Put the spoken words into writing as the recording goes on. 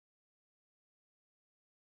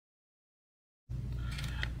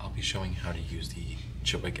be showing how to use the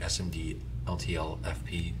CHIPQUIK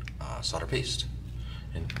SMDLTLFP solder paste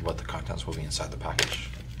and what the contents will be inside the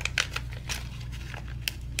package.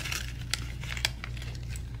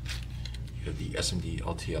 You have the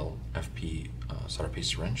SMDLTLFP solder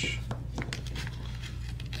paste syringe,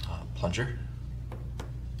 plunger,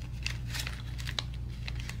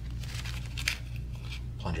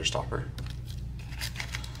 plunger stopper,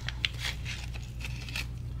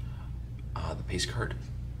 the paste card,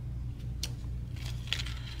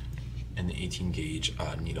 and the 18 gauge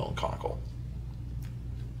needle and conical.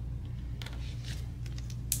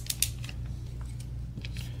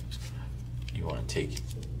 You want to take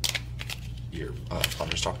your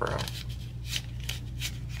plunger stopper out,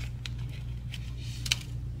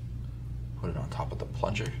 put it on top of the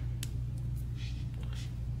plunger,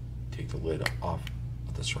 take the lid off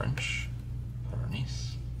of the syringe, put it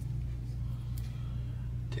underneath,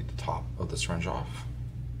 take the top of the syringe off,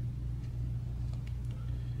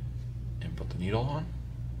 and put the needle on.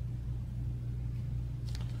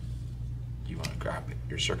 You want to grab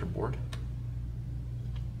your circuit board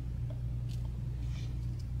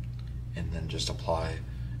and then just apply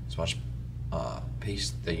as much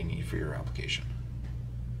paste that you need for your application.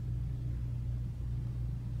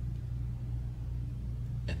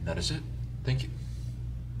 And that is it. Thank you.